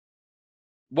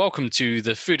Welcome to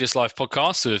the Food is Life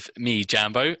podcast with me,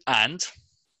 Jambo, and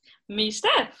me,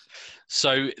 Steph.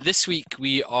 So this week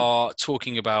we are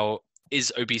talking about,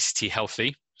 is obesity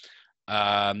healthy?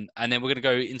 And then we're going to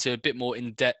go into a bit more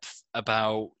in depth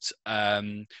about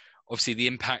obviously the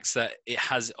impacts that it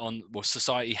has on, well,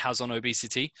 society has on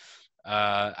obesity.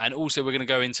 And also we're going to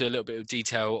go into a little bit of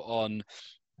detail on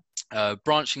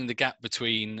branching the gap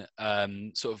between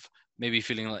sort of maybe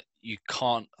feeling like you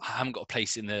haven't got a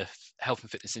place in the health and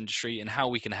fitness industry, and how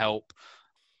we can help.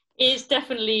 It's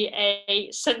definitely a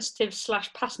sensitive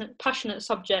 / passionate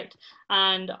subject,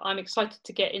 and I'm excited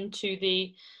to get into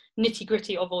the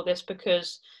nitty-gritty of all this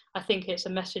because I think it's a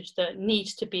message that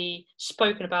needs to be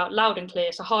spoken about loud and clear.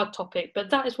 It's a hard topic, but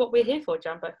that is what we're here for,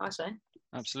 Jambo, I say.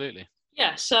 Absolutely.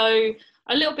 Yeah, so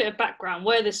a little bit of background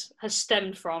where this has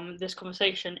stemmed from, this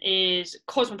conversation, is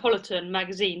Cosmopolitan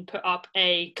magazine put up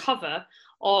a cover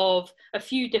of a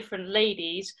few different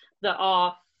ladies that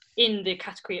are in the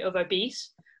category of obese,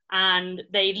 and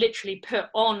they literally put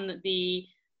on the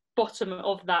bottom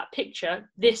of that picture,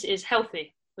 "This is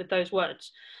healthy," with those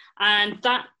words. And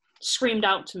that screamed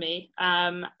out to me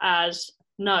as,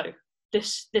 no,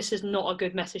 this is not a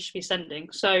good message to be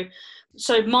sending. So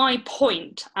my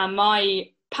point and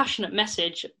my passionate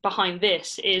message behind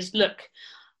this is, look,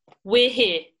 we're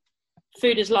here.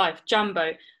 Food is Life,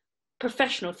 Jambo,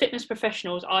 fitness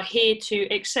professionals are here to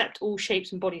accept all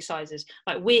shapes and body sizes.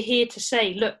 Like, we're here to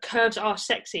say, look, curves are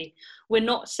sexy. We're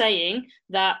not saying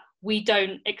that we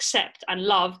don't accept and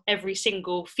love every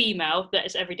single female that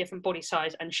is every different body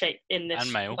size and shape in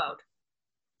this world.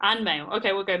 And male.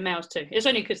 Okay, we'll go males too. It's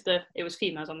only because it was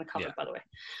females on the cover, by the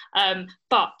way.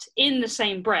 But in the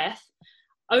same breath,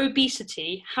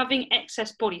 obesity, having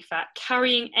excess body fat,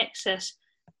 carrying excess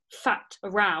fat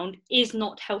around is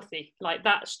not healthy. Like,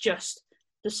 that's just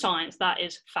the science. That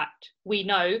is fact. We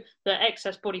know that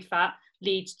excess body fat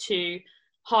leads to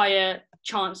higher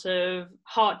chance of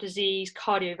heart disease,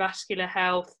 cardiovascular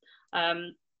health,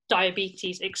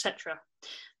 diabetes, etc.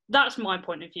 That's my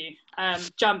point of view.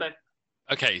 Jambo.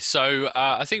 Okay, so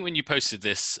I think when you posted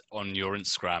this on your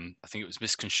Instagram, I think it was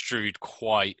misconstrued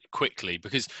quite quickly,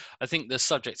 because I think the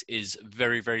subject is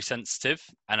very, very sensitive.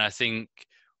 And I think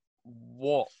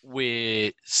what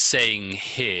we're saying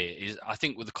here is, I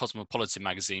think with the Cosmopolitan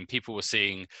magazine, people were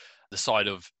seeing the side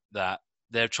of that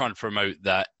they're trying to promote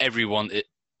that everyone,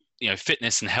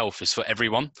 fitness and health is for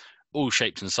everyone, all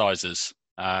shapes and sizes.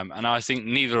 And I think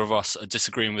neither of us are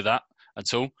disagreeing with that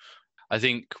at all. I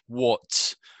think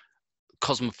what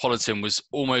Cosmopolitan was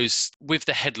almost, with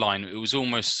the headline, it was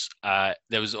almost,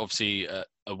 there was obviously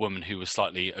a woman who was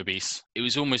slightly obese. It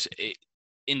was almost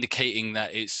indicating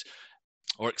that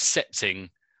or accepting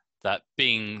that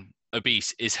being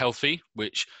obese is healthy,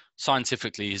 which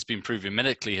scientifically has been proven,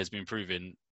 medically has been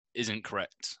proven, isn't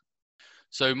correct.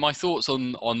 So my thoughts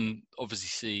on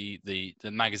obviously the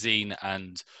magazine,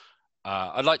 and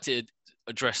I'd like to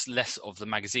address less of the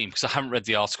magazine because I haven't read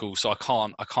the article, so I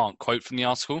can't quote from the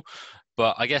article.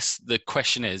 But I guess the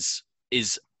question is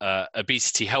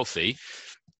obesity healthy?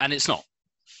 And it's not.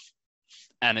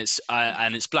 And it's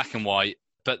black and white.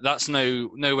 But that's no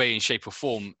way in shape or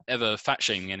form ever fat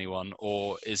shaming anyone,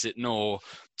 or is it nor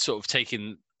sort of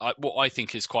taking what I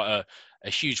think is quite a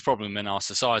huge problem in our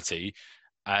society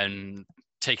and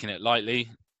taking it lightly,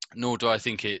 nor do I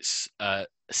think it's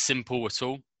simple at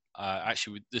all.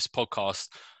 Actually, with this podcast,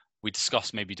 we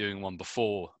discussed maybe doing one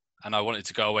before, and I wanted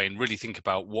to go away and really think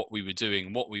about what we were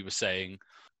doing, what we were saying.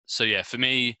 So yeah, for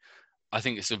me, I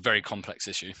think it's a very complex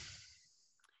issue.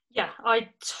 Yeah, I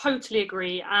totally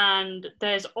agree. And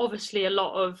there's obviously a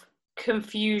lot of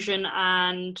confusion,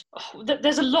 and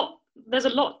there's a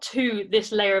lot to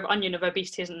this layer of onion of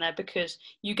obesity, isn't there? Because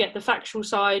you get the factual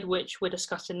side, which we're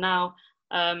discussing now,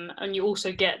 and you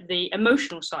also get the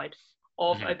emotional side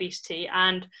of obesity.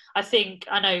 And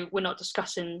I know we're not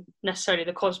discussing necessarily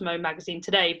the Cosmo magazine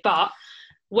today, but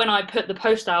when I put the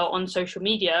post out on social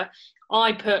media,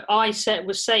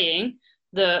 was saying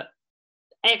that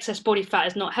excess body fat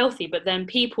is not healthy, but then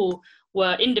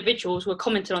individuals were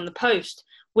commenting on the post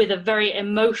with a very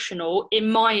emotional, in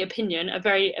my opinion,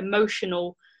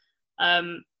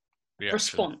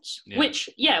 response, which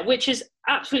is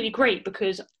absolutely great,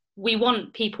 because we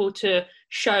want people to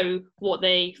show what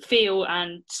they feel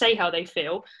and say how they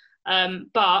feel.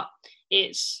 But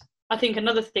it's, I think,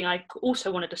 another thing I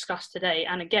also want to discuss today,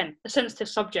 and again, a sensitive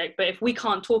subject, but if we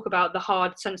can't talk about the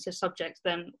hard, sensitive subjects,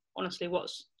 then honestly,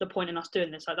 what's the point in us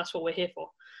doing this? Like, that's what we're here for.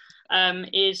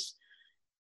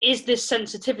 Is this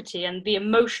sensitivity and the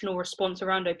emotional response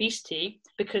around obesity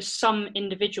because some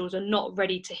individuals are not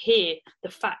ready to hear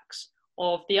the facts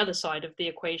of the other side of the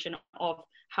equation of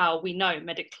how we know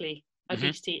medically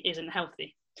obesity isn't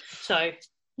healthy. So,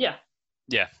 yeah.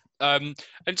 Yeah. And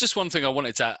just one thing I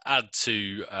wanted to add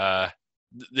to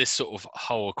this sort of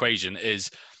whole equation is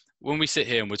when we sit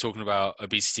here and we're talking about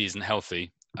obesity isn't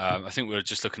healthy, I think we're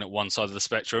just looking at one side of the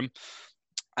spectrum.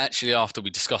 Actually, after we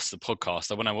discussed the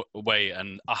podcast, I went away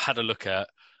and I had a look at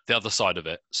the other side of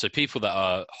it. So people that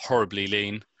are horribly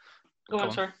lean. Go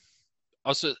on, sorry.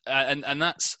 Also, and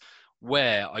that's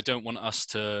where I don't want us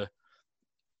to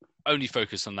only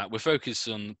focus on that. We're focused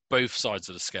on both sides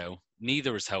of the scale.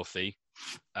 Neither is healthy.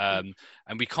 And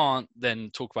we can't then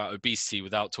talk about obesity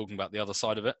without talking about the other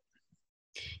side of it.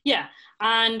 Yeah.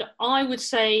 And I would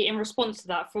say in response to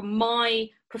that, from my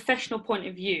professional point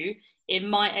of view, in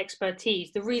my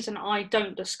expertise, the reason I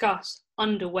don't discuss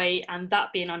underweight and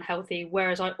that being unhealthy,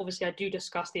 whereas I do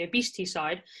discuss the obesity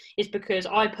side, is because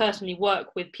I personally work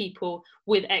with people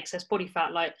with excess body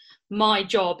fat. Like, my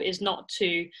job is not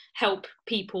to help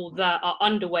people that are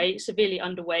underweight, severely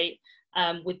underweight,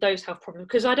 with those health problems,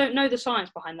 because I don't know the science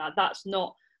behind that. That's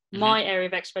not my area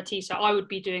of expertise. So I would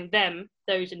be doing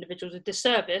those individuals a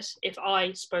disservice if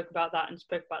I spoke about that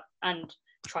and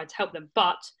tried to help them.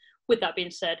 But with that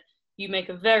being said, you make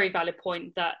a very valid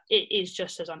point that it is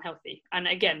just as unhealthy. And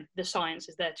again, the science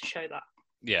is there to show that.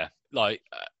 Yeah, like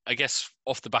I guess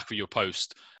off the back of your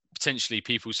post, potentially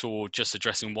people saw just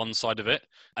addressing one side of it.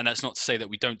 And that's not to say that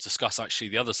we don't discuss actually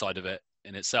the other side of it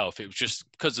in itself. It was just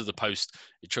because of the post,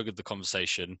 it triggered the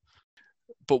conversation.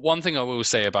 But one thing I will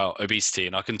say about obesity,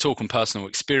 and I can talk on personal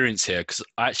experience here, because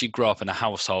I actually grew up in a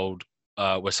household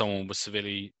where someone was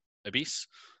severely obese.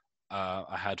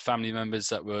 I had family members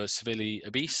that were severely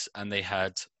obese, and they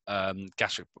had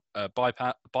gastric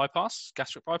bypass.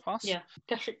 Yeah,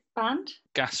 gastric band.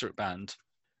 Gastric band.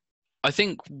 I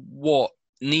think what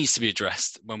needs to be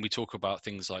addressed when we talk about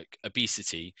things like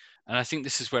obesity, and I think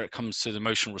this is where it comes to the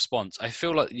emotional response. I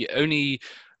feel like the only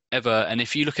ever, and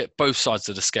if you look at both sides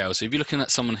of the scale, so if you're looking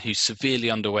at someone who's severely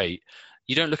underweight,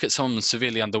 you don't look at someone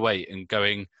severely underweight and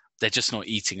going, they're just not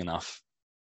eating enough.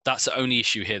 That's the only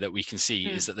issue here that we can see,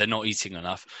 is that they're not eating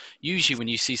enough. Usually when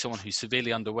you see someone who's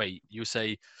severely underweight, you'll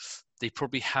say they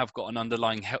probably have got an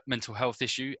underlying mental health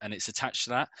issue and it's attached to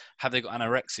that. Have they got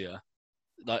anorexia?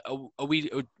 Like, we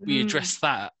address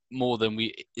that more than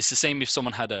it's the same if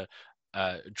someone had a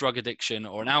drug addiction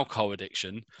or an alcohol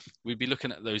addiction. We'd be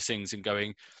looking at those things and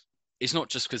going, it's not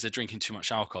just because they're drinking too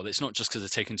much alcohol. It's not just because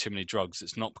they're taking too many drugs.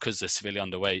 It's not because they're severely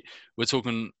underweight. We're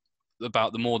talking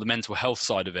about the mental health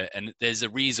side of it, and there's a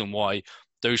reason why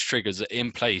those triggers are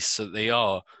in place. So they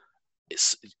are,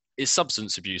 it's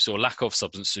substance abuse or lack of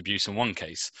substance abuse in one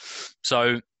case.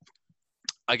 So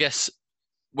I guess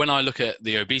when I look at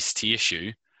the obesity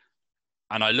issue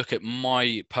and I look at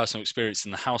my personal experience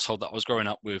in the household that I was growing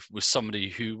up with somebody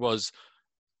who was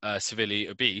severely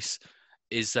obese,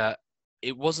 is that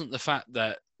it wasn't the fact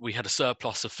that we had a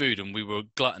surplus of food and we were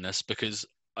gluttonous, because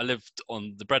I lived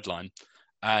on the breadline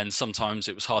and sometimes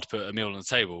it was hard to put a meal on the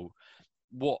table.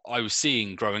 What I was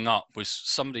seeing growing up was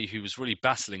somebody who was really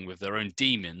battling with their own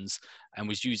demons and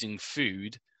was using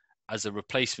food as a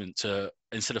replacement to,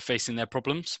 instead of facing their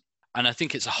problems. And I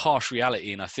think it's a harsh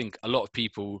reality. And I think a lot of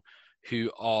people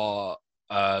who are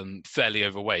fairly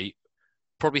overweight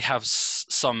probably have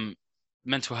some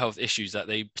mental health issues that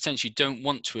they potentially don't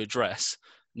want to address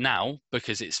now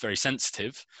because it's very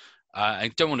sensitive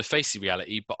and don't want to face the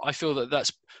reality. But I feel that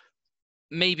that's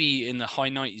maybe in the high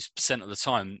 90% of the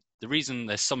time, the reason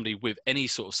there's somebody with any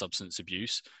sort of substance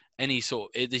abuse,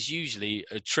 there's usually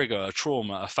a trigger, a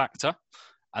trauma, a factor,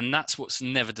 and that's what's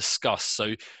never discussed.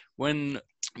 So when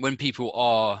people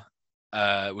are,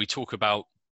 we talk about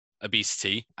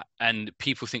obesity and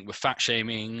people think we're fat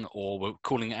shaming or we're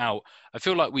calling it out, I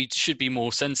feel like we should be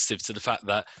more sensitive to the fact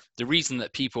that the reason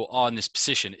that people are in this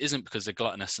position isn't because they're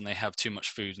gluttonous and they have too much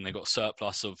food and they've got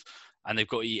surplus of, and they've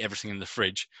got to eat everything in the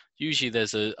fridge. Usually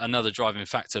there's another driving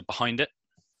factor behind it.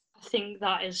 I think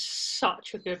that is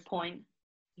such a good point.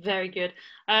 Very good.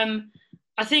 I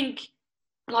think,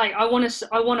 like, I want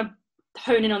to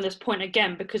hone in on this point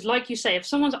again, because like you say, if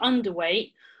someone's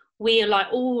underweight, we are like,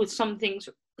 oh, something's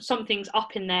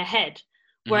up in their head.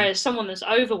 Whereas someone that's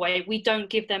overweight, we don't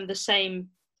give them the same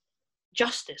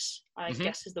justice, I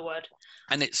guess is the word.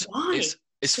 And it's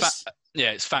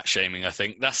fat shaming. I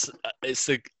think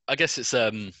I guess it's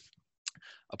a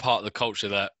part of the culture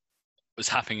that was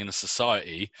happening in a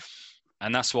society,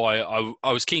 and that's why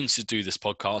I was keen to do this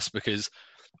podcast, because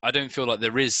I don't feel like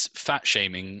there is fat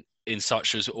shaming in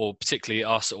such as, or particularly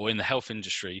us or in the health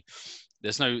industry.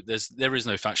 There is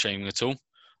no fat shaming at all.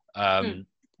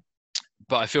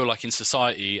 But I feel like in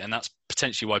society, and that's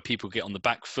potentially why people get on the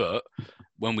back foot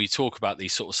when we talk about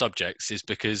these sort of subjects, is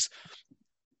because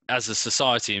as a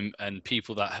society and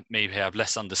people that maybe have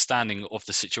less understanding of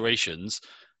the situations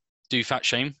do fat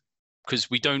shame, because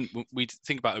we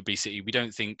think about obesity, we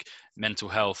don't think mental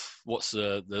health, what's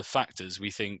the factors.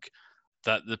 We think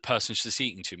that the person's just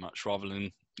eating too much rather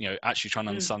than, actually trying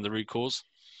to understand the root cause.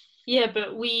 Yeah,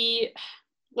 but we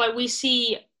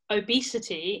see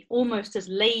obesity almost as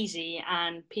lazy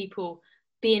and people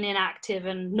being inactive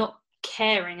and not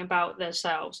caring about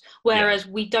themselves, whereas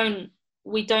we don't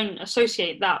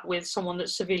associate that with someone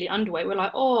that's severely underweight. We're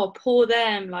like, oh, poor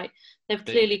them, like they've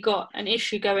clearly got an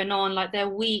issue going on, like they're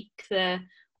weak, they're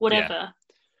whatever.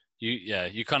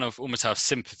 You kind of almost have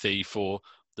sympathy for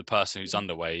the person who's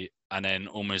underweight, and then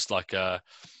almost like I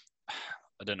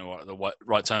don't know what the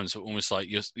right terms, but almost like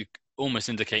you're almost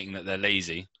indicating that they're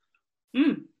lazy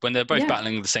when they're both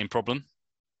battling the same problem.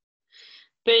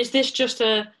 But is this just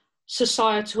a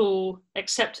societal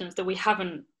acceptance that we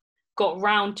haven't got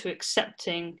round to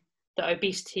accepting that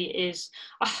obesity is...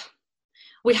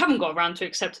 we haven't got around to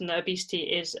accepting that obesity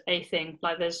is a thing.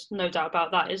 Like, there's no doubt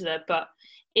about that, is there? But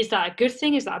is that a good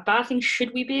thing? Is that a bad thing?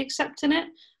 Should we be accepting it?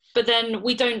 But then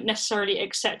we don't necessarily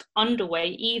accept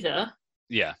underweight either.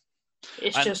 Yeah.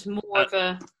 It's just more of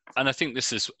a... And I think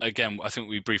this is, again, I think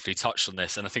we briefly touched on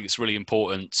this, and I think it's really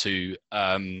important to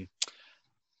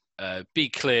be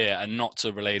clear and not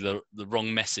to relay the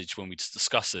wrong message when we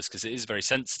discuss this, because it is very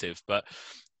sensitive. But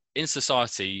in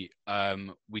society,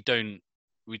 we don't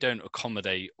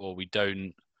accommodate, or we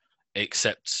don't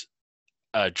accept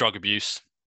drug abuse.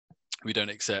 We don't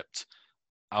accept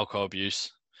alcohol abuse.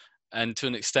 And to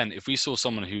an extent, if we saw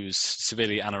someone who's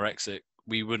severely anorexic,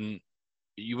 you wouldn't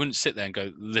sit there and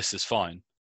go, this is fine.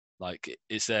 Like,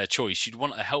 it's their choice. You'd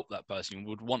want to help that person. You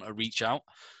would want to reach out.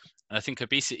 And I think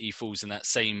obesity falls in that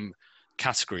same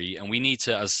category. And we need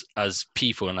to, as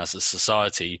people and as a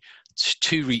society,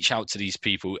 to reach out to these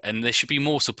people. And there should be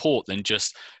more support than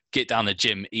just get down the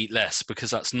gym, eat less,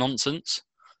 because that's nonsense.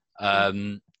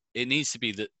 It needs to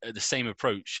be the same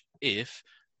approach if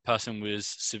a person was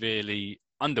severely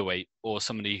underweight, or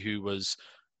somebody who was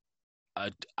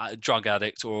a drug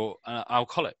addict or an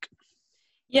alcoholic.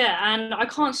 Yeah, and I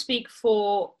can't speak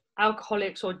for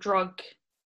alcoholics or drug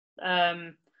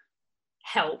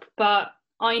help, but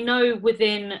I know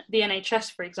within the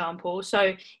NHS, for example,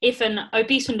 so if an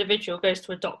obese individual goes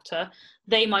to a doctor,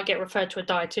 they might get referred to a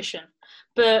dietitian.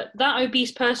 But that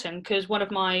obese person, because one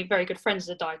of my very good friends is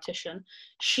a dietitian,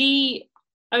 she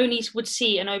only would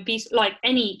see an obese,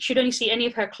 she'd only see any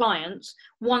of her clients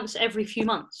once every few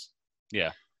months.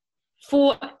 Yeah.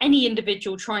 For any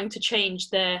individual trying to change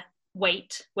their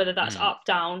weight, whether that's up,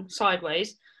 down,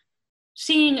 sideways,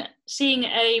 seeing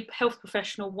a health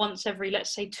professional once every,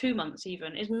 let's say, 2 months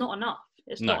even, is not enough.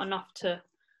 It's not enough to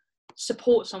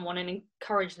support someone and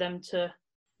encourage them to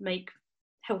make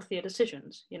healthier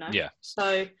decisions, Yeah.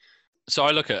 So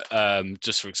I look at,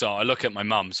 just for example, I look at my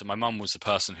mum. So my mum was the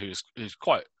person who's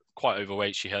quite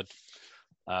overweight. She had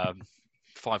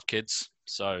 5 kids.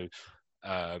 So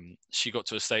she got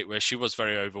to a state where she was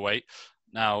very overweight.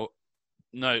 Now,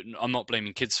 no, I'm not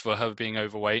blaming kids for her being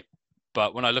overweight.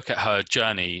 But when I look at her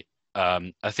journey,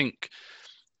 I think,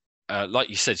 like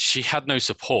you said, she had no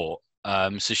support.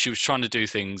 So she was trying to do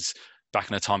things back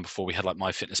in a time before we had like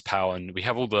MyFitnessPal, and we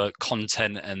have all the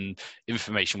content and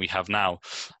information we have now.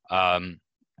 But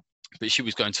she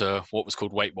was going to what was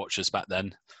called Weight Watchers back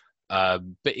then. But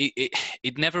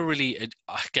it never really,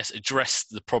 I guess, addressed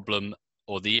the problem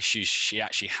or the issues she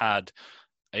actually had.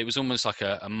 It was almost like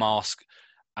a mask.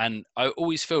 And I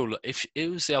always feel if it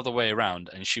was the other way around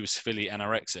and she was severely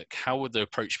anorexic, how would the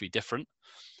approach be different?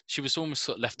 She was almost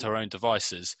sort of left to her own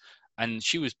devices, and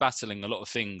she was battling a lot of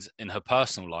things in her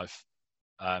personal life.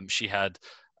 She had,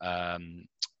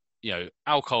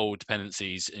 alcohol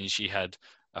dependencies, and she had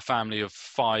a family of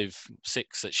 5,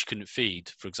 6 that she couldn't feed,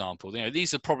 for example.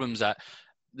 These are problems the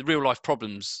real life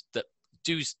problems that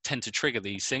do tend to trigger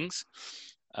these things.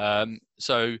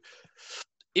 So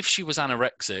if she was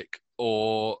anorexic,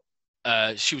 or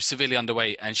she was severely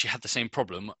underweight and she had the same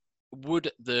problem,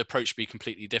 would the approach be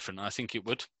completely different? I think it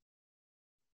would.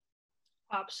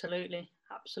 Absolutely.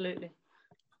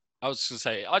 I was going to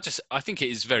say, I think it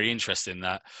is very interesting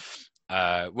that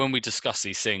when we discuss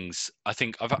these things, I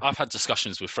think I've had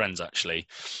discussions with friends actually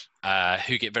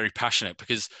who get very passionate,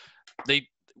 because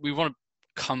we want to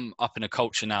come up in a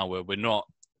culture now where we're not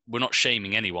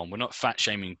shaming anyone. We're not fat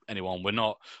shaming anyone. We're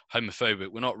not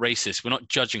homophobic. We're not racist. We're not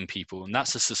judging people. And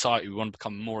that's a society we want to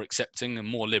become more accepting and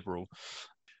more liberal.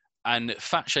 And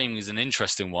fat shaming is an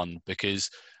interesting one, because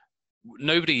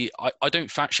I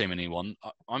don't fat shame anyone.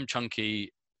 I'm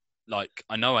chunky. Like,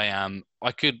 I know I am.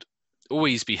 I could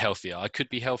always be healthier. I could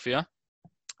be healthier.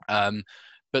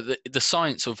 but the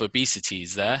science of obesity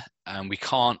is there, and we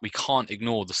can't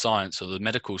ignore the science or the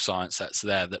medical science that's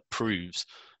there that proves.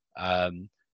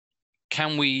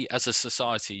 Can we, as a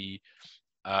society,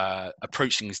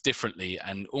 approach things differently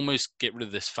and almost get rid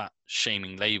of this fat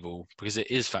shaming label, because it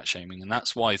is fat shaming, and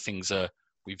that's why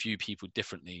we view people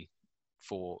differently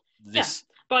for this.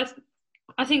 Yeah, but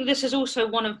I think this is also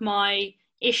one of my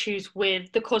issues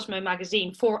with the Cosmo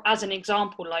magazine. For as an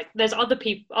example, like there's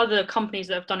other companies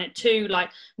that have done it too.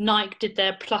 Like Nike did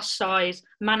their plus size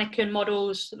mannequin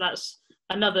models. That's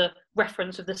another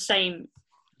reference of the same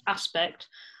aspect.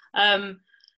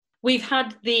 We've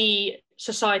had the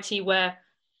society where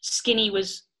skinny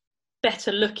was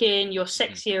better looking, you're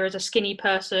sexier as a skinny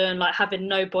person, like having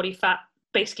no body fat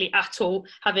basically at all,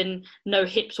 having no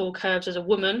hips or curves as a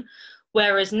woman.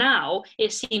 Whereas now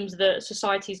it seems that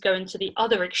society is going to the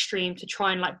other extreme to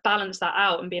try and like balance that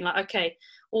out and being like, okay,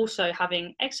 also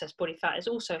having excess body fat is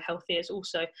also healthy. It's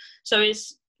also, so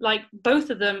it's like both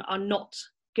of them are not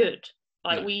good.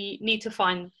 Like we need to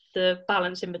find the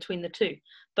balance in between the two.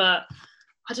 But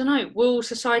I don't know, will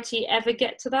society ever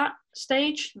get to that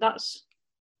stage? That's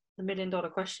the $1 million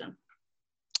question.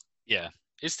 Yeah,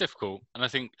 it's difficult. And I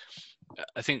think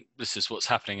this is what's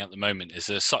happening at the moment, is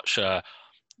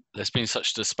there's been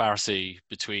such disparity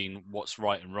between what's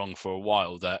right and wrong for a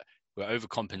while that we're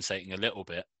overcompensating a little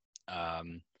bit.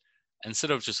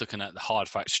 Instead of just looking at the hard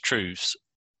facts, truths,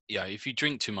 if you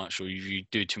drink too much, or you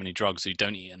do too many drugs, or you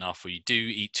don't eat enough, or you do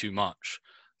eat too much,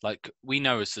 like we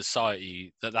know as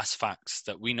society that's facts,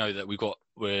 that we know that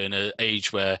we're in an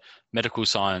age where medical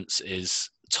science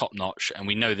is top notch, and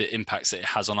we know the impacts that it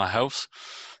has on our health.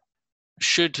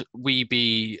 Should we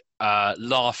be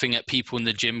laughing at people in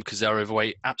the gym because they're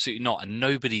overweight? Absolutely not. And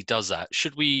nobody does that.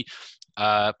 Should we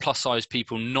plus size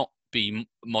people not be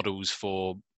models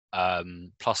for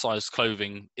plus size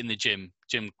clothing in the gym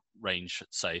range,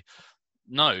 say?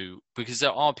 No, because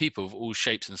there are people of all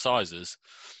shapes and sizes.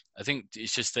 I think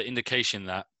it's just the indication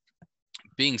that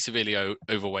being severely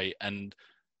overweight, and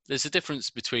there's a difference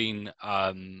between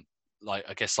like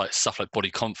stuff like body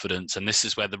confidence, and this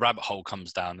is where the rabbit hole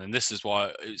comes down, and this is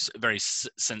why it's a very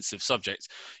sensitive subject.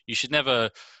 You should never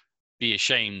be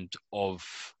ashamed of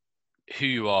who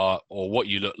you are or what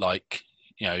you look like.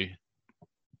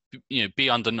 Be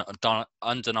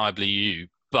undeniably you,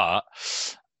 but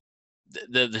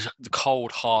the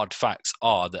cold hard facts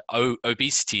are that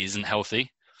obesity isn't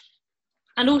healthy.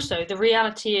 And also the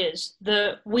reality is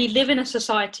that we live in a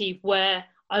society where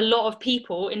a lot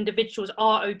of individuals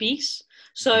are obese.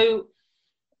 So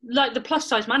like the plus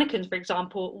size mannequins, for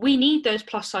example, we need those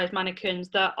plus size mannequins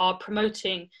that are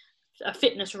promoting a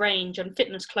fitness range and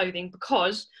fitness clothing,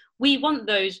 because we want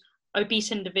those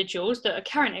obese individuals that are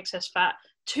carrying excess fat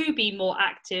to be more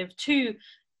active, to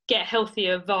get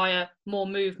healthier via more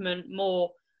movement, more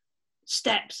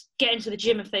steps, get into the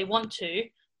gym if they want to.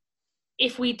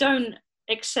 If we don't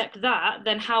accept that,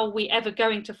 then how are we ever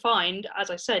going to find, as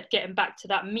I said, getting back to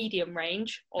that medium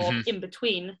range or in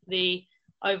between the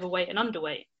overweight and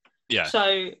underweight? Yeah.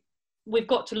 So we've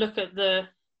got to look at the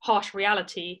harsh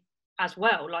reality as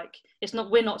well. Like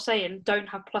we're not saying don't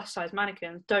have plus size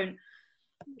mannequins, don't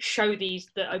show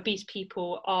that obese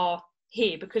people are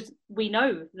here, because we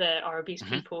know there are obese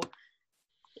people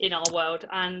in our world,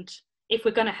 and if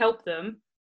we're going to help them,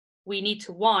 we need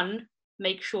to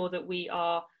make sure that we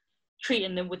are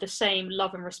treating them with the same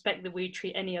love and respect that we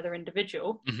treat any other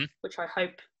individual, which I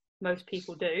hope most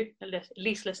people do, at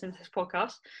least listen to this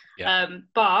podcast.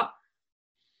 But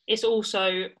it's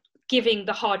also giving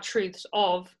the hard truths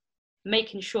of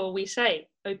making sure we say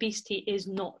obesity is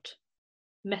not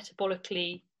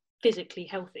metabolically, physically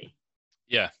healthy.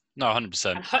 Yeah, no,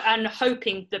 100%. And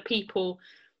hoping that people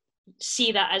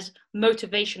see that as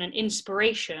motivation and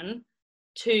inspiration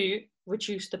to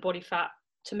reduce the body fat,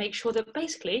 to make sure that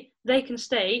basically they can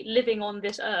stay living on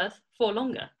this earth for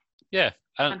longer. Yeah.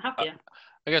 And happier.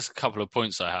 I guess a couple of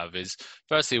points I have is,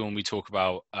 firstly, when we talk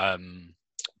about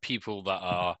people that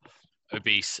are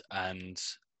obese and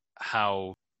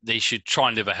how they should try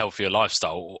and live a healthier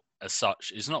lifestyle as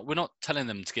such, we're not telling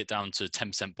them to get down to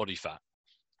 10% body fat.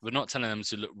 We're not telling them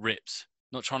to look ripped,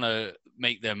 not trying to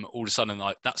make them all of a sudden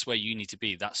like, that's where you need to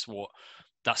be. That's what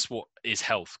is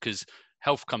health, because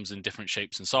health comes in different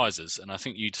shapes and sizes. And I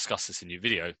think you discussed this in your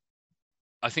video.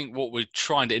 I think what we're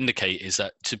trying to indicate is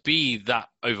that to be that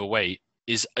overweight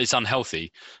is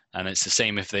unhealthy. And it's the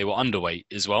same if they were underweight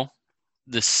as well.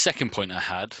 The second point I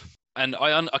had, and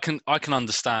I can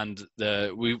understand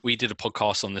we did a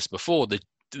podcast on this before, the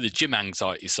gym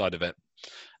anxiety side of it.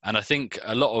 And I think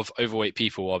a lot of overweight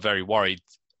people are very worried,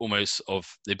 almost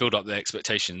they build up their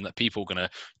expectation that people are going to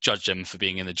judge them for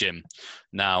being in the gym.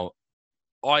 Now,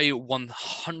 I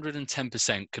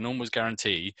 110% can almost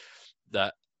guarantee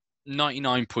that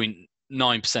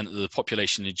 99.9% of the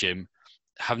population in the gym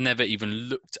have never even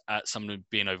looked at someone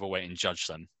being overweight and judged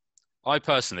them. I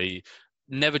personally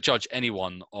never judge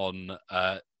anyone on,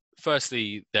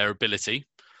 firstly, their ability,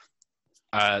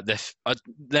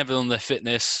 never on their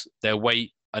fitness, their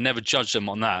weight. I never judge them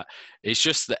on that. It's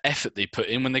just the effort they put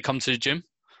in when they come to the gym.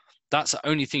 That's the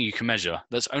only thing you can measure.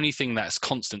 That's the only thing that's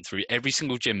constant through every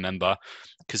single gym member,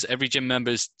 because every gym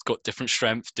member's got different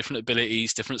strengths, different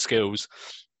abilities, different skills.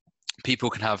 People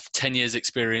can have 10 years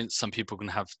experience. Some people can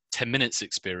have 10 minutes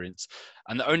experience.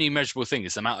 And the only measurable thing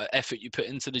is the amount of effort you put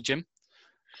into the gym.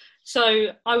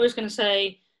 So I was going to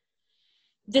say,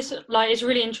 this like is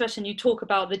really interesting you talk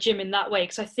about the gym in that way,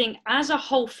 because I think as a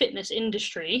whole fitness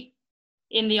industry,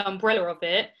 in the umbrella of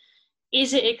it,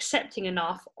 is it accepting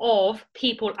enough of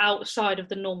people outside of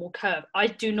the normal curve? I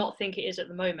do not think it is at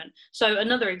the moment. So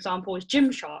another example is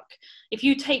Gymshark. If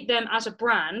you take them as a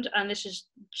brand, and this is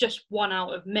just one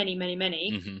out of many,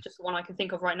 just the one I can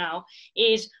think of right now,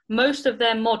 is most of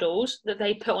their models that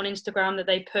they put on Instagram, that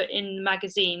they put in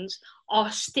magazines, are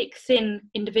stick thin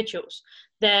individuals.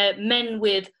 They're men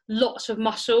with lots of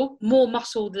muscle, more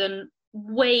muscle than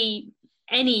way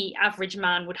any average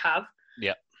man would have.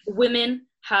 Yeah. Women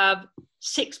have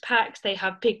six packs, they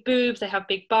have big boobs, they have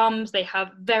big bums, they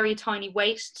have very tiny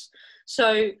waists.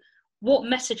 So what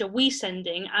message are we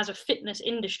sending as a fitness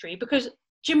industry? Because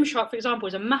Gymshark, for example,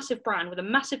 is a massive brand with a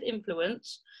massive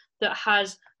influence that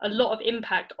has a lot of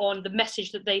impact on the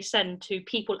message that they send to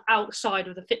people outside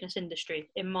of the fitness industry,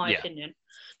 in my opinion.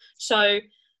 So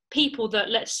people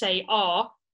that, let's say, are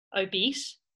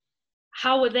obese,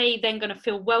 how are they then going to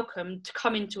feel welcome to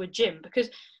come into a gym? Because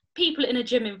people in a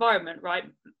gym environment, right,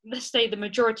 let's say the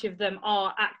majority of them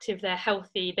are active, they're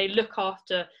healthy, they look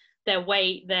after their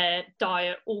weight, their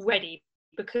diet already,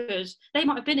 because they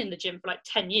might have been in the gym for like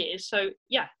 10 years. So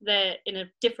yeah, they're in a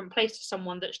different place to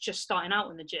someone that's just starting out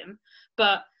in the gym.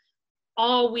 But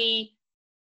are we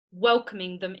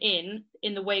welcoming them in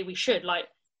the way we should? Like,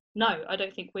 no, I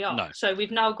don't think we are. No. So we've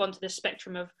now gone to this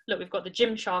spectrum of, look, we've got the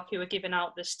Gymshark who are giving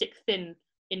out the stick thin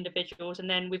individuals, and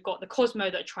then we've got the Cosmo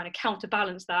that are trying to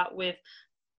counterbalance that with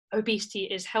obesity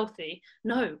is healthy.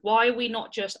 No, why are we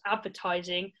not just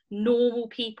advertising normal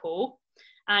people?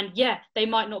 And yeah, they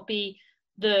might not be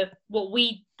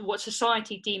what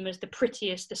society deem as the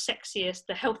prettiest, the sexiest,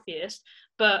 the healthiest,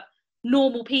 but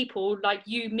normal people like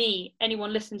you, me,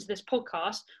 anyone listening to this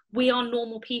podcast, we are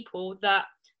normal people that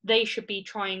they should be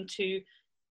trying to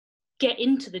get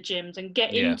into the gyms and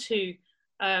get into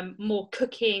more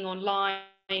cooking online,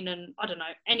 and I don't know,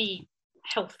 any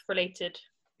health related.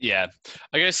 Yeah,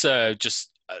 I guess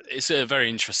it's a very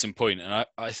interesting point, and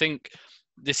I think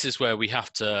this is where we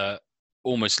have to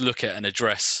almost look at and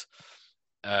address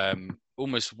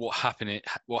almost what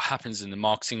happens in the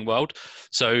marketing world.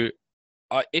 So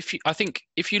I think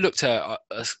if you looked at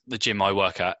the gym I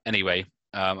work at anyway,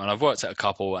 and I've worked at a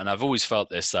couple, and I've always felt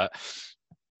this, that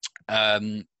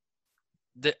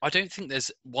I don't think there's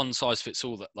one size fits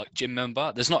all that like gym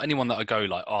member. There's not anyone that I go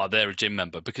like, oh, they're a gym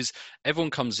member, because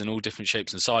everyone comes in all different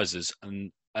shapes and sizes,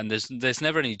 and there's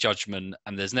never any judgment,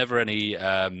 and there's never any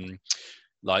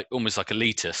like almost like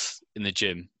elitist in the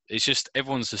gym. It's just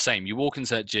everyone's the same. You walk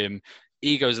into that gym,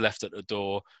 ego's left at the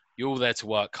door. You're all there to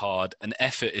work hard, and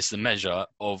effort is the measure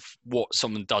of what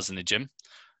someone does in the gym.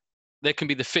 There can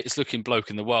be the fittest looking bloke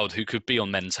in the world who could be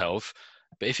on Men's Health,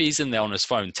 but if he's in there on his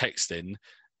phone texting,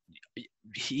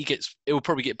 it will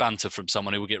probably get banter from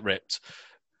someone who will get ripped.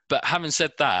 But having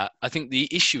said that, I think the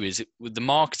issue is with the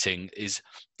marketing is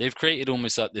they've created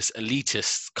almost like this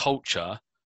elitist culture,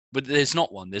 but there's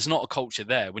not one. There's not a culture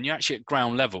there. When you're actually at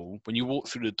ground level, when you walk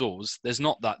through the doors, there's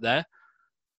not that there.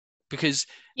 Because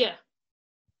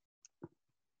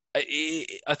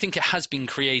I think it has been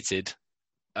created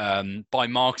by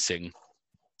marketing.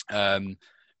 But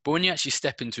when you actually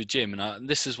step into a gym, and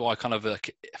this is why kind of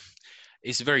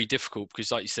it's very difficult,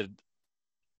 because like you said,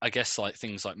 I guess like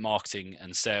things like marketing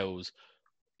and sales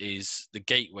is the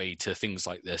gateway to things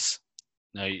like this.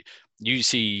 Now, you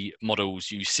see models,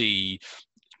 you see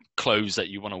clothes that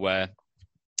you want to wear,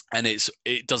 and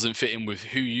it doesn't fit in with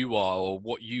who you are or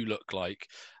what you look like,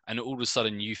 and all of a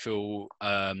sudden you feel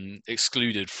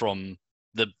excluded from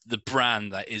the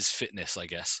brand that is fitness, I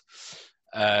guess.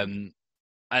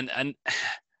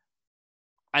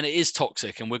 And it is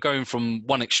toxic, and we're going from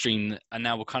one extreme, and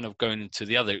now we're kind of going into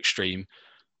the other extreme,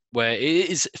 where it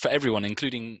is for everyone,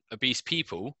 including obese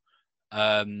people.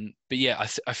 But yeah,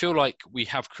 I feel like we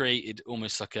have created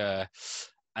almost like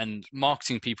and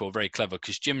marketing people are very clever,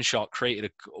 because Gymshark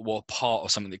created part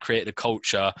of something that created a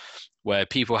culture where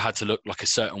people had to look like a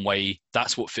certain way.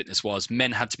 That's what fitness was.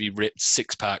 Men had to be ripped,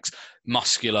 six packs,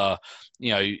 muscular,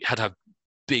 had to have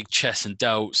big chests and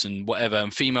delts and whatever.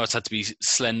 And females had to be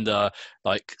slender,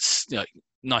 like,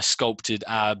 nice sculpted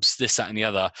abs, this, that, and the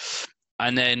other.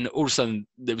 And then all of a sudden,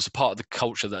 there was a part of the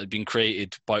culture that had been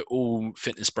created by all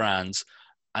fitness brands.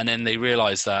 And then they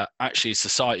realized that actually,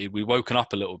 society, we've woken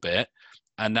up a little bit.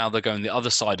 And now they're going the other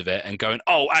side of it and going,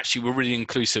 oh, actually, we're really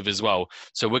inclusive as well.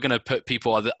 So we're going to put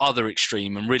people at the other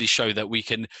extreme and really show that we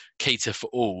can cater for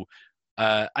all.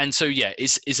 And so, yeah,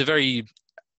 it's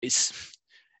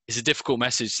a difficult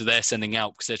message that they're sending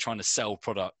out because they're trying to sell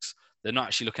products. They're not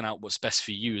actually looking at what's best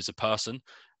for you as a person.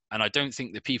 And I don't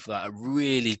think the people that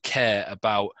really care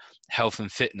about health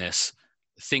and fitness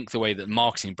think the way that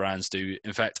marketing brands do.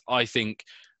 In fact, I think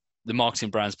the marketing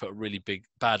brands put a really big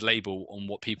bad label on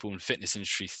what people in the fitness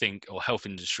industry think, or health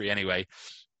industry anyway,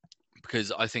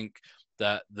 because I think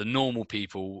that the normal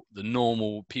people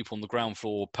on the ground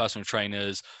floor, personal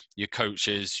trainers, your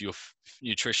coaches, your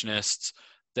nutritionists,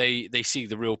 they see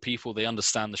the real people, they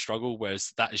understand the struggle,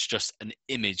 whereas that is just an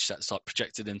image that's like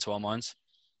projected into our minds.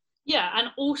 Yeah, and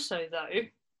also though,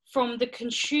 from the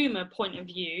consumer point of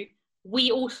view,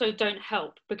 we also don't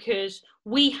help because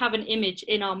we have an image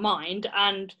in our mind,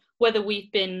 and whether we've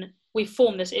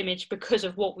formed this image because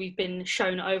of what we've been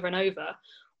shown over and over,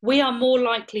 we are more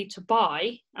likely to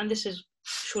buy, and this is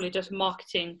surely just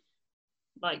marketing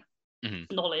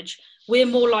knowledge, we're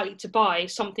more likely to buy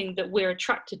something that we're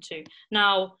attracted to.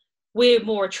 Now, we're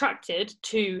more attracted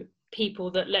to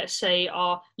people that, let's say,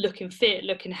 are looking fit,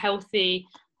 looking healthy,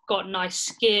 got nice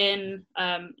skin,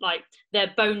 like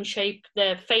their bone shape,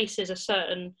 their face is a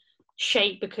certain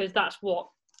shape because that's what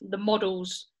the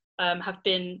models have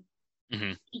been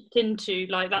into.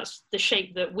 Like, that's the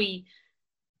shape that we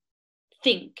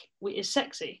think is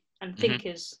sexy and think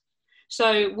is.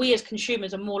 So we as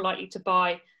consumers are more likely to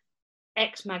buy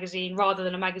X magazine rather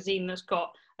than a magazine that's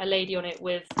got a lady on it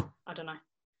with, I don't know,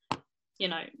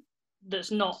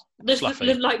 that's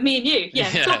like me and you,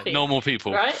 fluffy, normal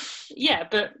people, right? Yeah,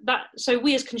 but so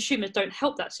we as consumers don't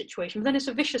help that situation. But then it's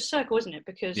a vicious circle, isn't it?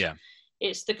 Because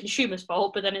it's the consumer's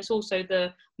fault, but then it's also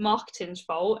the marketing's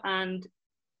fault, and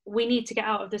we need to get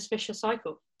out of this vicious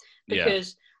cycle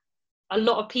because a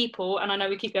lot of people, and I know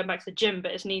we keep going back to the gym,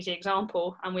 but it's an easy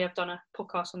example, and we have done a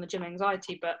podcast on the gym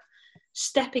anxiety, but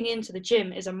stepping into the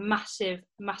gym is a massive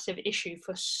issue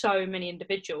for so many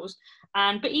individuals.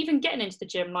 But even getting into the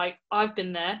gym, like I've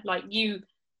been there, like you,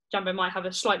 Jambo, might have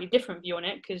a slightly different view on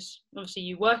it because obviously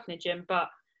you work in a gym, but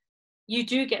you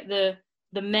do get the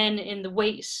men in the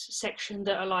weights section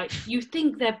that are like, you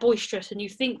think they're boisterous and you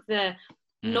think they're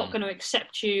not going to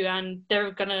accept you and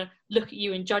they're going to look at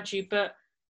you and judge you, but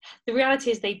the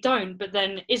reality is they don't. But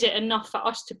then is it enough for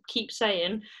us to keep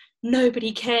saying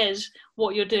nobody cares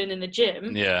what you're doing in the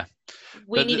gym? Yeah,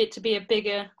 we need it to be a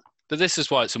bigger. But this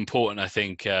is why it's important, I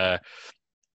think,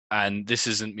 and this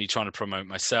isn't me trying to promote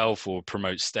myself or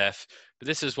promote Steph, but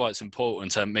this is why it's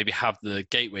important to maybe have the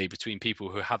gateway between people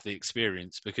who have the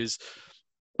experience. Because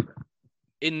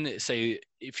say,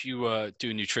 if you were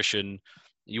doing nutrition,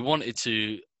 you wanted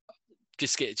to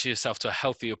just get to yourself to a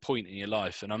healthier point in your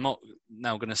life. And I'm not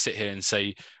now going to sit here and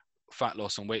say fat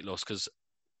loss and weight loss, because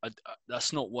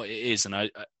that's not what it is. And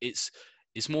it's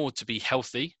more to be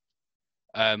healthy.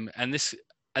 And this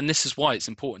is why it's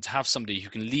important to have somebody who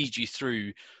can lead you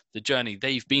through the journey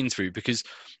they've been through. Because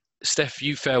Steph,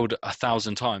 you failed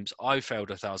 1,000 times. I failed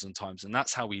 1,000 times. And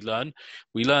that's how we learn.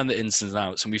 We learn the ins and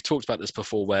outs. And we've talked about this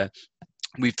before, where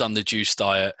we've done the juice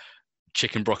diet,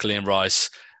 chicken, broccoli and rice.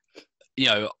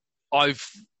 I've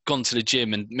gone to the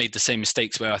gym and made the same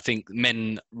mistakes where I think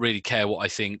men really care what I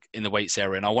think in the weights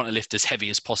area, and I want to lift as heavy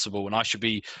as possible, and I should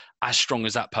be as strong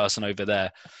as that person over there.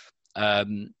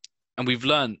 And we've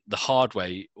learned the hard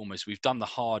way almost. We've done the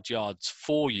hard yards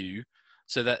for you,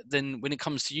 so that then when it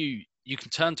comes to you, you can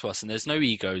turn to us and there's no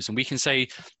egos, and we can say,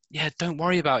 yeah, don't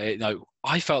worry about it. No,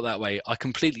 I felt that way. I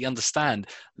completely understand.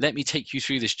 Let me take you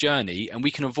through this journey, and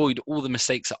we can avoid all the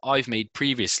mistakes that I've made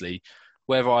previously,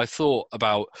 whether I thought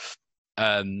about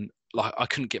like I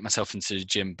couldn't get myself into the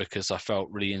gym because I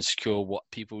felt really insecure what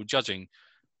people were judging.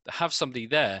 Have somebody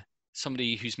there,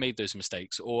 somebody who's made those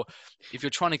mistakes. Or if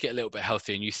you're trying to get a little bit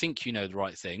healthy and you think you know the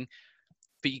right thing,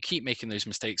 but you keep making those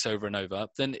mistakes over and over,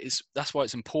 then that's why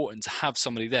it's important to have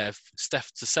somebody there,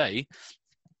 Steph, to say,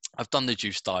 I've done the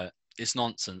juice diet, it's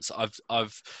nonsense.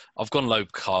 I've gone low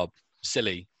carb,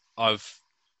 silly. I've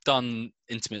done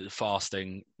intermittent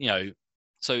fasting,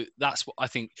 so that's what I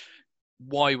think,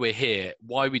 why we're here,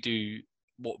 why we do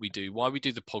what we do, why we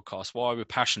do the podcast, why we're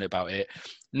passionate about it.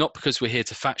 Not because we're here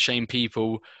to fat shame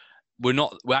people. We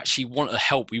actually want to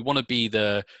help. We want to be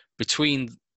the between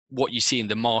what you see in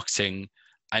the marketing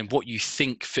and what you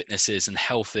think fitness is and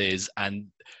health is, and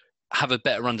have a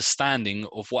better understanding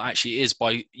of what actually is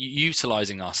by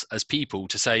utilizing us as people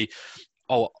to say,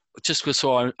 oh, just because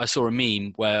I saw a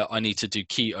meme where I need to do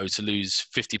keto to lose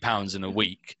 50 pounds in a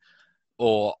week,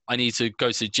 or I need to go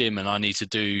to the gym and I need to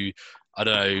do, I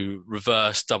don't know,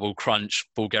 reverse double crunch,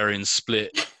 Bulgarian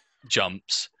split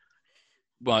jumps.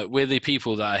 Right, we're the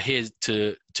people that are here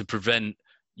to prevent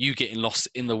you getting lost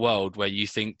in the world where you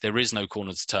think there is no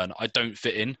corner to turn. I don't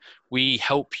fit in. We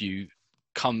help you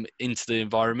come into the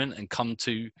environment and come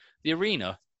to the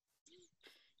arena.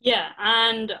 Yeah,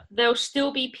 and there'll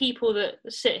still be people that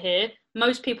sit here,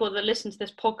 most people that listen to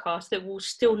this podcast, that will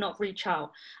still not reach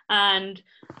out. And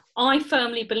I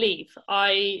firmly believe,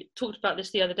 I talked about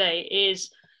this the other day, is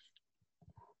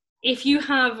if you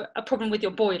have a problem with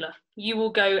your boiler, you will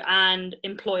go and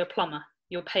employ a plumber.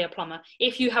 You'll pay a plumber.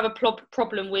 If you have a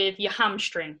problem with your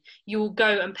hamstring, you will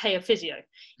go and pay a physio.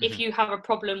 Mm-hmm. If you have a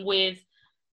problem with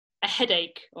a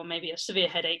headache, or maybe a severe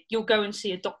headache, you'll go and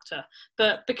see a doctor.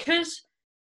 But because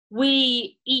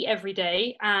we eat every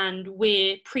day and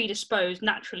we're predisposed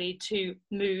naturally to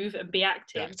move and be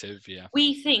active, yeah.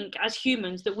 We think as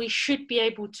humans that we should be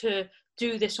able to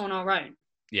do this on our own.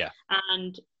 Yeah.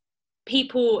 And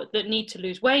people that need to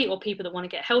lose weight, or people that want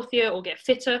to get healthier or get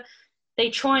fitter, they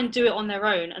try and do it on their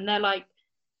own. And they're like,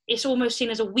 it's almost seen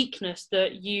as a weakness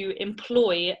that you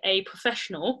employ a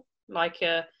professional, like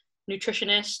a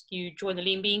nutritionist, you join the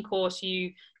Lean Bean course,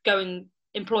 you go and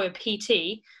employ a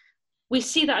PT. We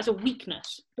see that as a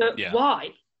weakness. But why?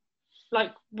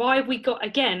 Like, why have we got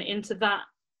again into that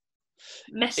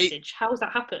message? How has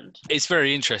that happened? It's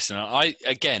very interesting. I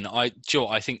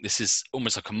think this is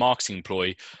almost like a marketing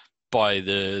ploy by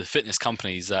the fitness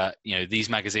companies, that, you know, these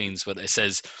magazines where it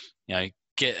says, you know,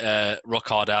 get rock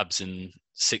hard abs in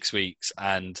 6 weeks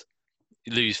and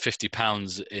lose 50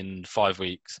 pounds in 5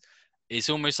 weeks. It's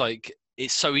almost like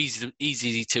it's so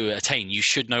easy to attain. You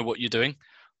should know what you're doing.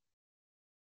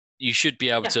 You should be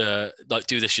able to like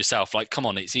do this yourself. Like, come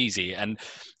on, it's easy. And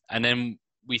then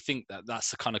we think that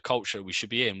that's the kind of culture we should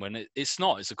be in, when it's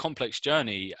not. It's a complex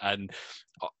journey. And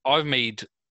I've made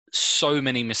so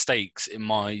many mistakes in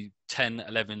my 10,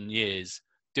 11 years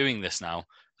doing this now.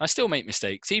 I still make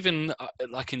mistakes. Even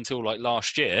like until like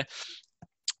last year,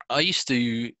 I used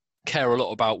to care a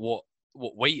lot about what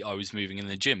weight I was moving in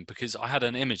the gym, because I had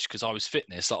an image, because I was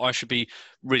fitness, that I should be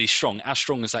really strong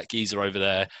as that geezer over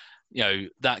there. You know,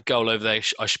 that girl over there,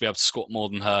 I should be able to squat more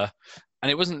than her. And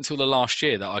it wasn't until the last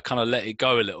year that I kind of let it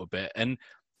go a little bit and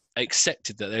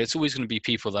accepted that there's always going to be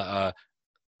people that are,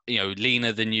 you know,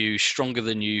 leaner than you, stronger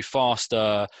than you,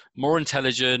 faster, more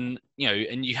intelligent, you know,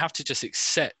 and you have to just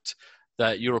accept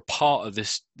that you're a part of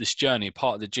this journey,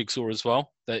 part of the jigsaw as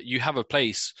well, that you have a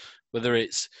place, whether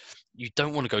it's you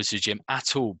don't want to go to the gym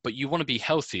at all, but you want to be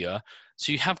healthier.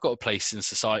 So you have got a place in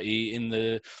society, in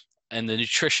the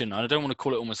nutrition. And I don't want to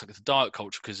call it almost like a diet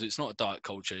culture, because it's not a diet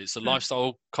culture. It's a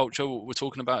lifestyle culture, what we're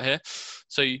talking about here.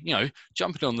 So, you know,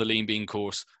 jumping on the Lean Bean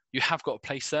course, you have got a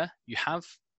place there. You have.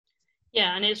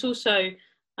 Yeah, and it's also,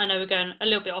 I know we're going a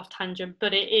little bit off tangent,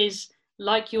 but it is,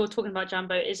 like you're talking about,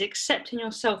 Jambo, is accepting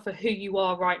yourself for who you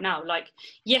are right now. Like,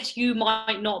 yes, you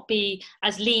might not be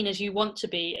as lean as you want to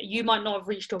be. You might not have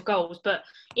reached your goals, but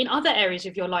in other areas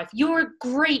of your life, you're a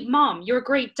great mom. You're a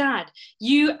great dad.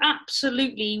 You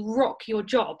absolutely rock your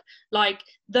job. Like,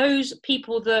 those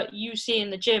people that you see in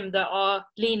the gym that are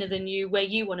leaner than you, where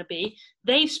you want to be,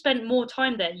 they've spent more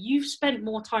time there. You've spent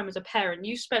more time as a parent.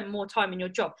 You've spent more time in your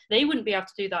job. They wouldn't be able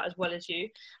to do that as well as you.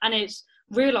 And it's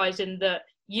realizing that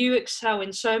you excel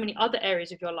in so many other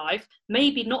areas of your life,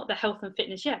 maybe not the health and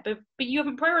fitness yet, but you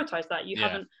haven't prioritized that. You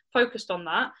haven't focused on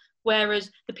that. Whereas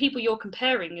the people you're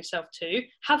comparing yourself to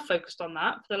have focused on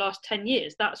that for the last 10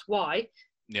 years. That's why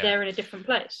they're in a different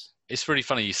place. It's really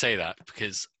funny you say that,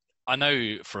 because I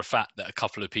know for a fact that a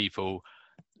couple of people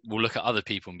will look at other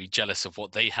people and be jealous of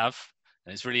what they have.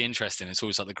 And it's really interesting. It's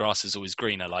always like the grass is always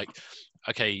greener. Like,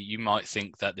 okay, you might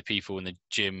think that the people in the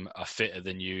gym are fitter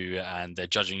than you and they're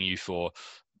judging you for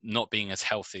not being as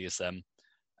healthy as them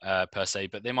per se,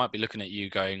 but they might be looking at you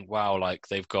going, wow, like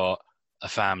they've got a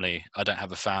family. I don't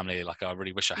have a family. Like, I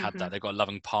really wish I had that. They've got a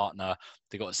loving partner.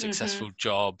 They've got a successful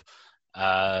job.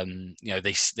 You know,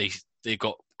 they've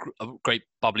got a great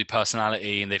bubbly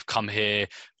personality, and they've come here.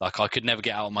 Like, I could never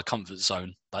get out of my comfort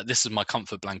zone. Like, this is my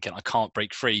comfort blanket. I can't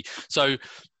break free. So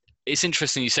it's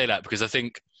interesting you say that, because I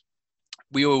think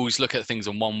we always look at things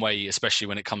in one way, especially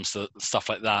when it comes to stuff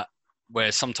like that,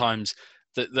 where sometimes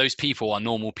those people are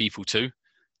normal people too,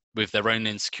 with their own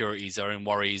insecurities, their own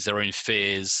worries, their own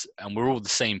fears, and we're all the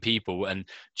same people. And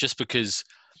just because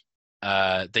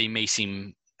they may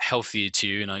seem healthier to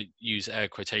you, and I use air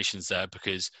quotations there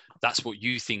because that's what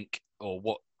you think, or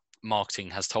what marketing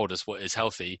has told us what is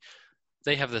healthy,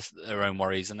 they have their own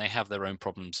worries and they have their own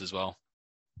problems as well.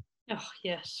 Oh,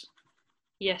 yes,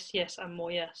 and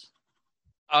more yes.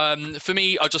 For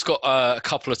me, I just got a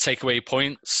couple of takeaway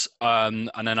points, and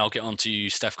then I'll get on to you,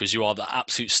 Steph, because you are the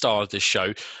absolute star of this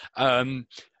show.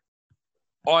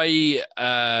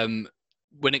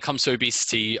 When it comes to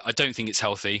obesity, I don't think it's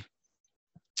healthy.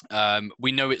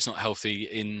 We know it's not healthy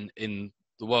in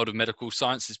the world of medical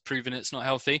science. It's proven it's not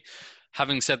healthy.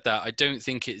 Having said that, I don't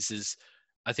think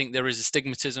I think there is a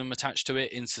stigmatism attached to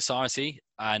it in society,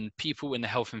 and people in the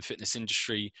health and fitness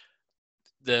industry,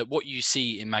 what you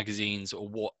see in magazines or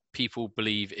what people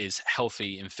believe is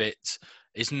healthy and fit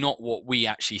is not what we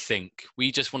actually think.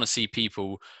 We just want to see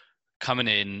people coming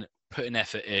in, putting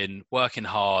effort in, working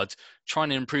hard, trying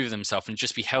to improve themselves and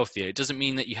just be healthier. It doesn't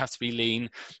mean that you have to be lean.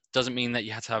 It doesn't mean that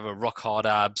you have to have a rock hard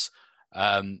abs.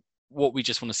 What we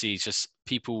just want to see is just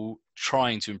people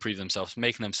trying to improve themselves,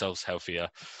 making themselves healthier.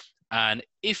 And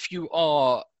if you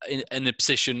are in a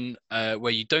position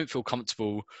where you don't feel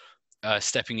comfortable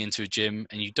stepping into a gym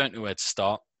and you don't know where to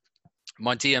start,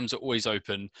 my DMs are always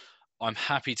open. I'm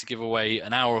happy to give away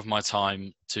an hour of my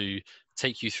time to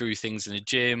take you through things in a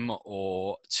gym,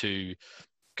 or to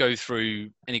go through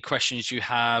any questions you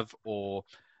have, or,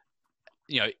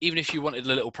 you know, even if you wanted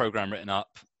a little program written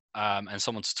up and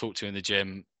someone to talk to in the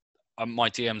gym, my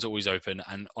DM's always open,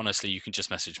 and honestly, you can just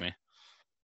message me.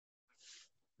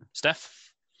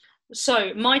 Steph?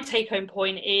 So my take-home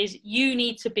point is you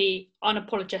need to be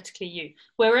unapologetically you.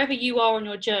 Wherever you are on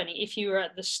your journey, if you are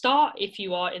at the start, if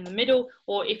you are in the middle,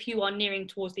 or if you are nearing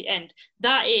towards the end,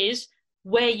 that is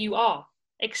where you are.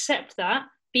 Accept that.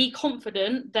 Be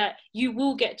confident that you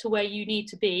will get to where you need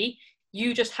to be.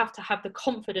 You just have to have the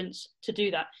confidence to do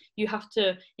that. You have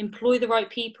to employ the right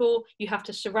people. You have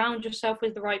to surround yourself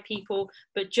with the right people.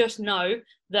 But just know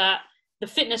that the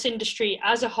fitness industry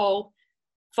as a whole,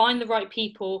 find the right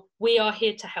people. We are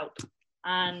here to help.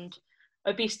 And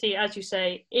obesity, as you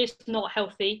say, is not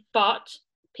healthy, but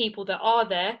people that are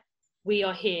there, we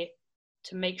are here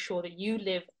to make sure that you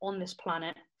live on this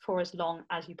planet for as long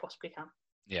as you possibly can.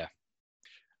 Yeah.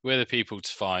 We're the people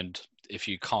to find if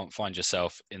you can't find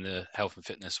yourself in the health and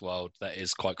fitness world that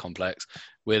is quite complex.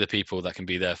 We're the people that can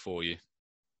be there for you.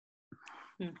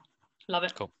 Love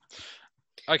it. Cool.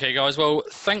 Okay, guys. Well,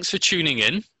 thanks for tuning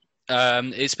in.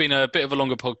 It's been a bit of a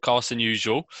longer podcast than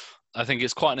usual. I think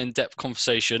it's quite an in-depth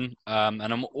conversation, and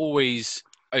I'm always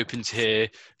open to hear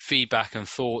feedback and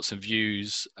thoughts and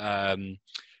views. And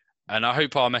I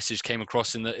hope our message came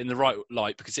across in the right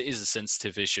light, because it is a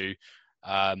sensitive issue.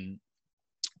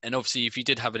 And obviously, if you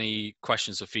did have any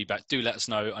questions or feedback, do let us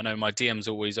know. I know my DM's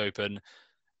always open.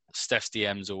 Steph's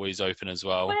DM's always open as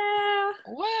well.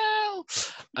 Well,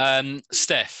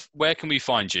 Steph, where can we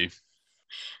find you?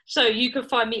 So you can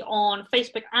find me on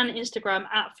Facebook and Instagram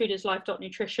at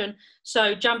foodislife.nutrition.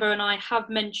 So Jambo and I have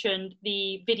mentioned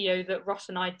the video that Ross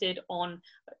and I did on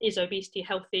Is Obesity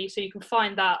Healthy? So you can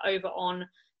find that over on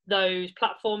those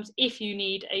platforms. If you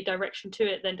need a direction to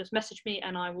it, then just message me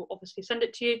and I will obviously send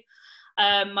it to you.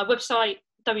 My website,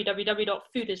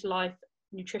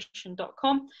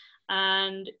 www.foodislifenutrition.com.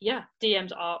 And yeah,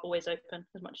 DMs are always open,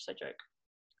 as much as I joke.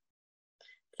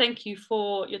 Thank you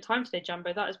for your time today,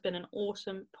 Jambo. That has been an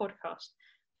awesome podcast.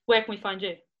 Where can we find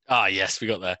you? Yes, we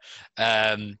got there.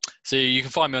 So you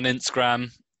can find me on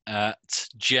Instagram at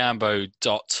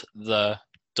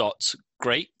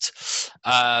jambo.the.great.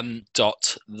 And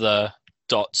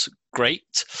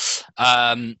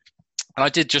I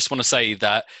did just want to say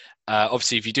that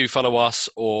obviously, if you do follow us,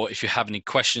 or if you have any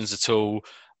questions at all,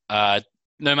 no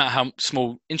matter how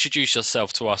small, introduce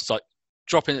yourself to us. Like,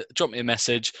 drop me a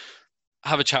message,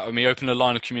 have a chat with me, open a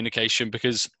line of communication,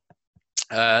 because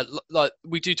like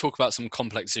we do talk about some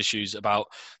complex issues about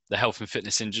the health and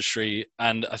fitness industry.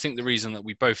 And I think the reason that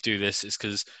we both do this is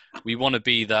because we want to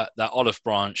be that olive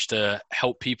branch to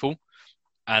help people.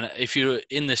 And if you're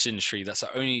in this industry, that's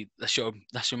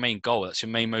your main goal. That's your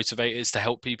main motivator, is to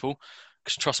help people.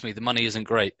 Because trust me, the money isn't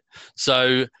great.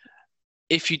 So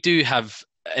if you do have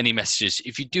any messages,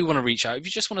 if you do want to reach out, if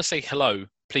you just want to say hello,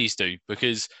 please do,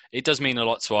 because it does mean a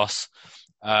lot to us.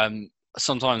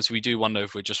 Sometimes we do wonder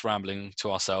if we're just rambling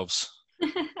to ourselves.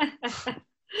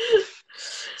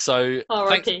 So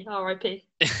R.I.P.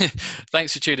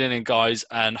 Thanks for tuning in, guys,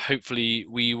 and hopefully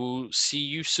we will see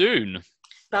you soon.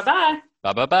 Bye-bye.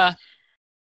 Bye-bye.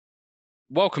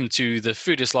 Welcome to the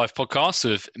Food is Life podcast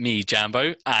with me,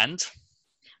 Jambo, and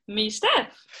me,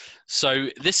 Steph. So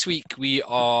this week we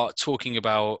are talking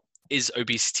about, is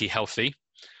obesity healthy?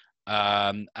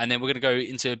 And then we're going to go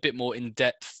into a bit more in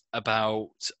depth about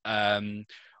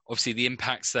obviously the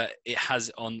impacts that it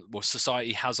has on, well,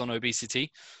 society has on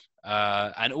obesity.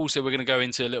 And also we're going to go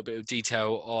into a little bit of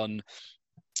detail on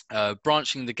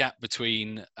branching the gap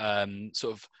between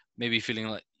sort of maybe feeling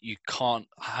like you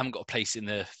haven't got a place in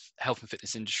the health and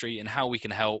fitness industry, and how we can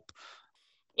help.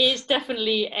 It's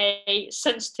definitely a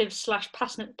sensitive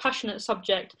 / passionate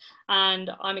subject, and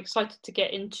I'm excited to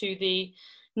get into the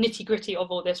nitty-gritty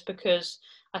of all this, because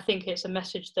I think it's a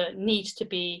message that needs to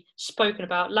be spoken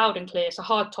about loud and clear. It's a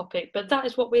hard topic, but that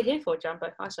is what we're here for,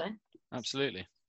 Jambo, I say. Absolutely.